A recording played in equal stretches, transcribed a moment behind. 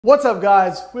What's up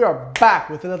guys? We are back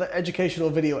with another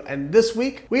educational video, and this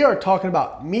week we are talking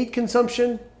about meat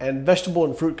consumption and vegetable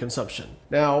and fruit consumption.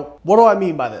 Now, what do I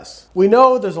mean by this? We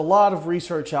know there's a lot of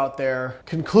research out there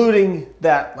concluding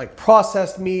that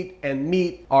processed meat and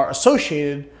meat are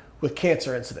associated with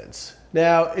cancer incidence.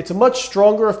 Now, it's a much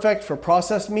stronger effect for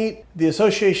processed meat. The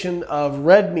association of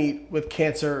red meat with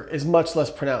cancer is much less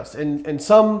pronounced. In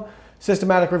some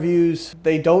systematic reviews,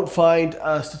 they don't find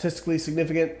a statistically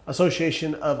significant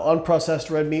association of unprocessed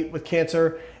red meat with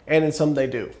cancer, and in some they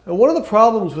do. And one of the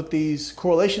problems with these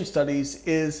correlation studies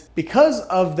is because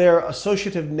of their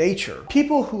associative nature,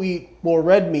 people who eat more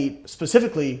red meat,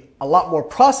 specifically a lot more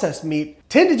processed meat,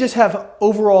 tend to just have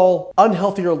overall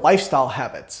unhealthier lifestyle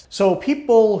habits. So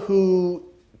people who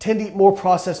tend to eat more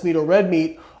processed meat or red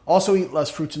meat also eat less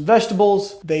fruits and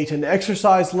vegetables, they tend to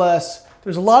exercise less.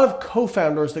 There's a lot of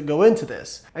co-founders that go into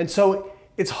this. And so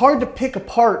it's hard to pick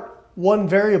apart one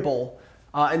variable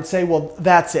and say, well,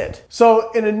 that's it.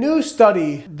 So in a new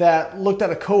study that looked at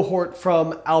a cohort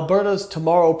from Alberta's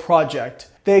Tomorrow Project,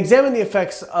 they examined the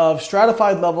effects of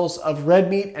stratified levels of red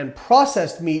meat and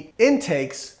processed meat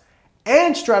intakes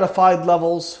and stratified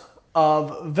levels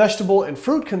of vegetable and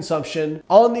fruit consumption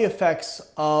on the effects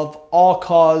of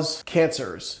all-cause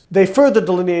cancers. They further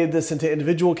delineated this into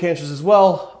individual cancers as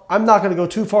well. I'm not going to go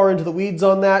too far into the weeds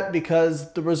on that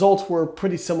because the results were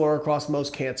pretty similar across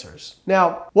most cancers.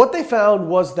 Now, what they found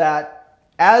was that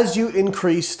as you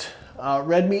increased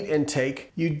red meat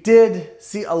intake, you did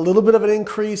see a little bit of an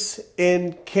increase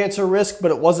in cancer risk, but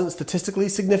it wasn't statistically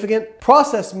significant.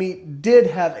 Processed meat did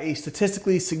have a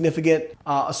statistically significant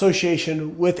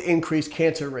association with increased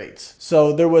cancer rates.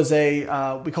 So there was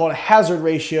a, we call it a hazard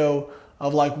ratio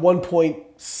of like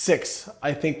 1.6,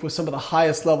 I think, was some of the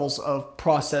highest levels of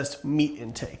processed meat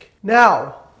intake.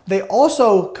 Now, they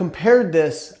also compared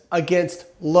this against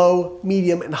low,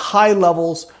 medium, and high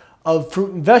levels of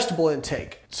fruit and vegetable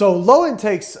intake. So low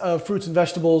intakes of fruits and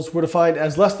vegetables were defined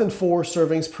as less than 4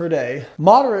 servings per day.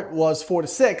 Moderate was 4 to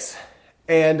 6,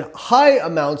 and high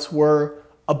amounts were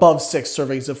above 6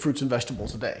 servings of fruits and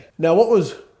vegetables a day. Now, what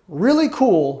was really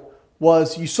cool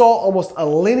was you saw almost a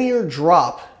linear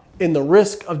drop in the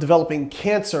risk of developing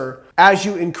cancer as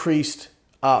you increased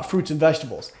fruits and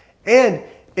vegetables. And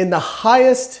in the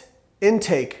highest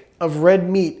intake of red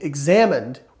meat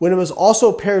examined, when it was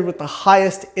also paired with the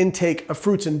highest intake of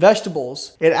fruits and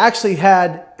vegetables, it actually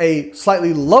had a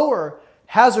slightly lower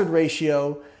hazard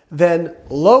ratio than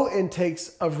low intakes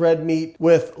of red meat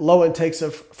with low intakes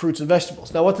of fruits and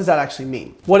vegetables. Now, what does that actually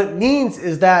mean? What it means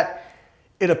is that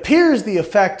it appears the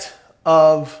effect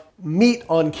of meat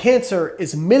on cancer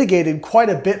is mitigated quite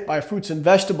a bit by fruits and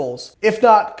vegetables, if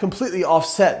not completely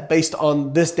offset based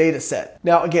on this data set.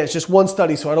 Now, again, it's just one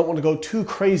study, so I don't want to go too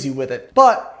crazy with it,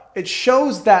 but it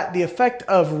shows that the effect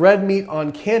of red meat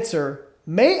on cancer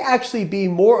may actually be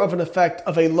more of an effect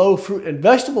of a low fruit and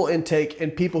vegetable intake in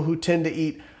people who tend to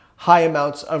eat high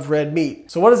amounts of red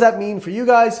meat. So what does that mean for you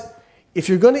guys? If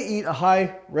you're going to eat a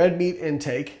high red meat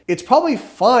intake, it's probably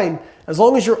fine as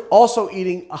long as you're also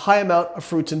eating a high amount of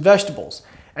fruits and vegetables.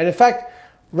 And in fact,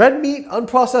 red meat,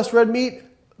 unprocessed red meat,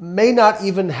 may not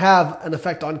even have an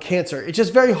effect on cancer. It's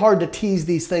just very hard to tease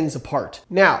these things apart.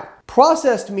 Now,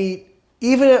 processed meat,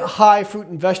 even at high fruit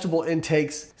and vegetable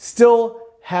intakes, still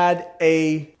had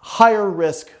a higher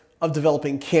risk of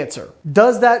developing cancer.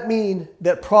 Does that mean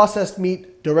that processed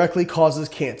meat directly causes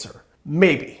cancer?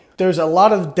 Maybe. There's a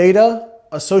lot of data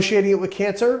associating it with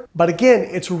cancer, but again,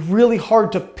 it's really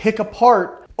hard to pick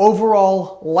apart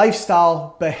overall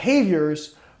lifestyle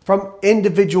behaviors from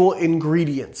individual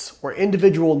ingredients or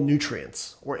individual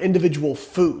nutrients or individual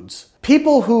foods.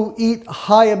 People who eat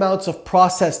high amounts of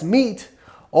processed meat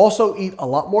also eat a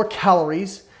lot more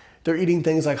calories. They're eating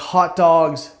things like hot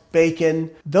dogs, bacon.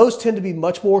 Those tend to be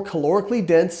much more calorically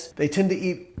dense. They tend to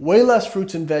eat way less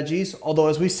fruits and veggies, although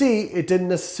as we see, it didn't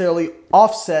necessarily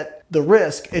offset the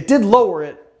risk. It did lower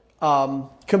it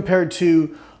compared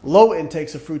to low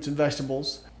intakes of fruits and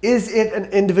vegetables. Is it an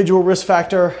individual risk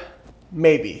factor?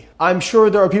 Maybe. I'm sure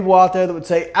there are people out there that would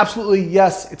say, absolutely,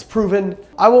 yes, it's proven.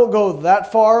 I won't go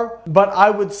that far, but I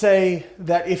would say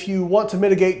that if you want to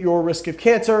mitigate your risk of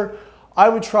cancer, I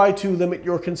would try to limit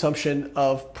your consumption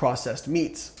of processed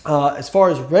meats. As far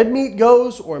as red meat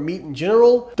goes, or meat in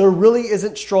general, there really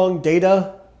isn't strong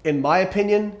data, in my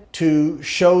opinion, to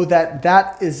show that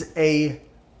that is a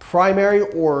primary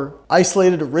or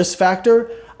isolated risk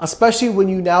factor, especially when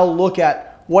you now look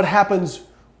at what happens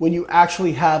when you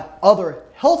actually have other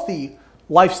healthy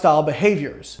lifestyle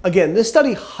behaviors. Again, this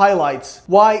study highlights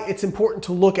why it's important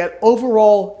to look at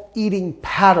overall eating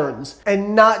patterns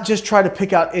and not just try to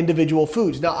pick out individual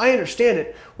foods. Now, I understand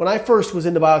it. When I first was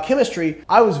into biochemistry,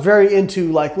 I was very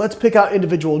into like, let's pick out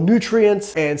individual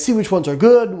nutrients and see which ones are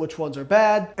good and which ones are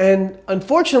bad. And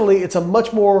unfortunately, it's a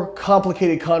much more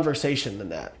complicated conversation than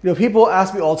that. You know, people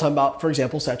ask me all the time about, for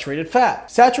example, saturated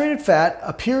fat. Saturated fat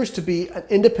appears to be an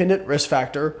independent risk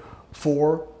factor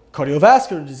for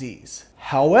cardiovascular disease.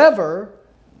 However,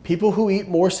 people who eat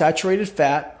more saturated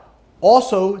fat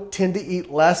also tend to eat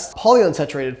less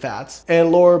polyunsaturated fats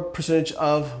and lower percentage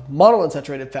of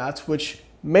monounsaturated fats, which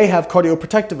may have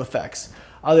cardioprotective effects.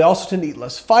 They also tend to eat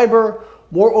less fiber,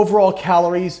 more overall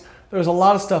calories. There's a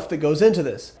lot of stuff that goes into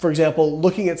this. For example,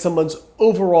 looking at someone's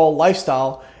overall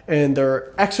lifestyle and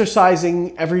they're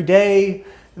exercising every day,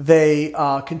 they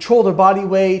control their body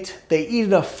weight, they eat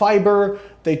enough fiber,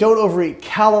 they don't overeat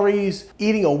calories,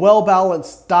 eating a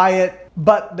well-balanced diet,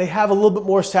 but they have a little bit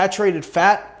more saturated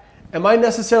fat. Am I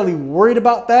necessarily worried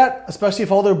about that, especially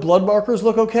if all their blood markers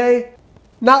look okay?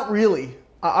 Not really.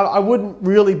 I wouldn't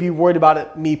really be worried about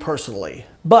it, me personally.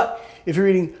 But if you're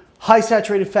eating high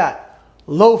saturated fat,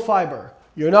 low fiber,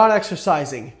 you're not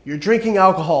exercising, you're drinking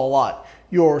alcohol a lot,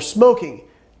 you're smoking,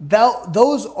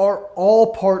 those are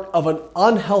all part of an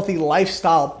unhealthy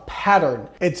lifestyle pattern.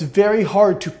 It's very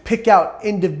hard to pick out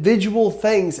individual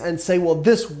things and say, well,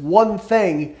 this one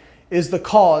thing is the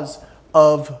cause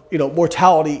of,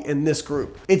 mortality in this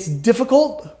group. It's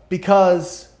difficult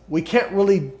because we can't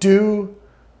really do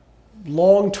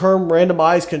long-term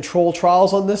randomized control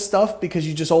trials on this stuff because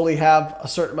you just only have a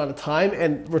certain amount of time,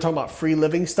 and we're talking about free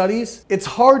living studies. It's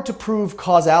hard to prove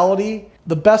causality.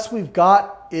 The best we've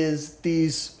got is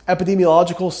these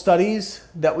epidemiological studies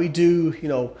that we do,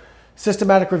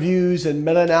 systematic reviews and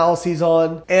meta-analyses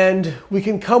on, and we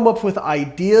can come up with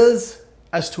ideas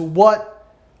as to what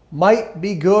might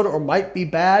be good or might be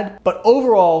bad. But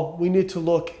overall, we need to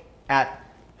look at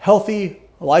healthy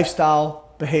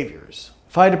lifestyle behaviors.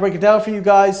 If I had to break it down for you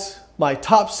guys, my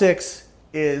top 6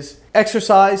 is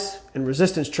exercise and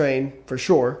resistance train for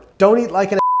sure. Don't eat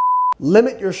like an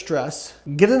limit your stress,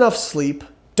 get enough sleep,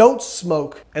 don't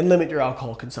smoke, and limit your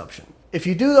alcohol consumption. If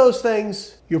you do those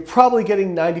things, you're probably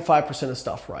getting 95% of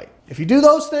stuff right. If you do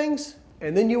those things,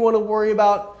 and then you want to worry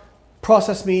about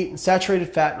processed meat and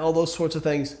saturated fat and all those sorts of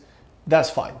things, that's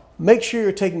fine. Make sure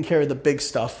you're taking care of the big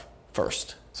stuff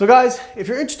first. So guys, if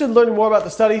you're interested in learning more about the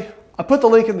study, I put the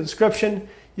link in the description.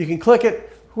 You can click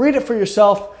it, read it for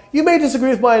yourself. You may disagree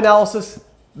with my analysis.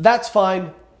 That's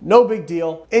fine. No big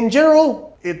deal. In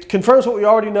general, it confirms what we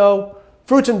already know.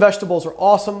 Fruits and vegetables are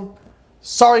awesome.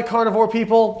 Sorry, carnivore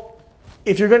people.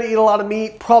 If you're going to eat a lot of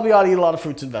meat, probably ought to eat a lot of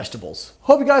fruits and vegetables.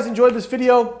 Hope you guys enjoyed this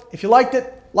video. If you liked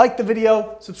it, like the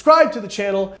video, subscribe to the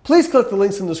channel. Please click the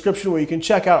links in the description where you can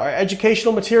check out our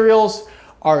educational materials,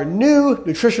 our new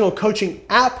nutritional coaching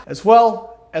app, as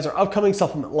well as our upcoming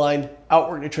supplement line,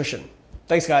 Outwork Nutrition.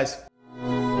 Thanks, guys.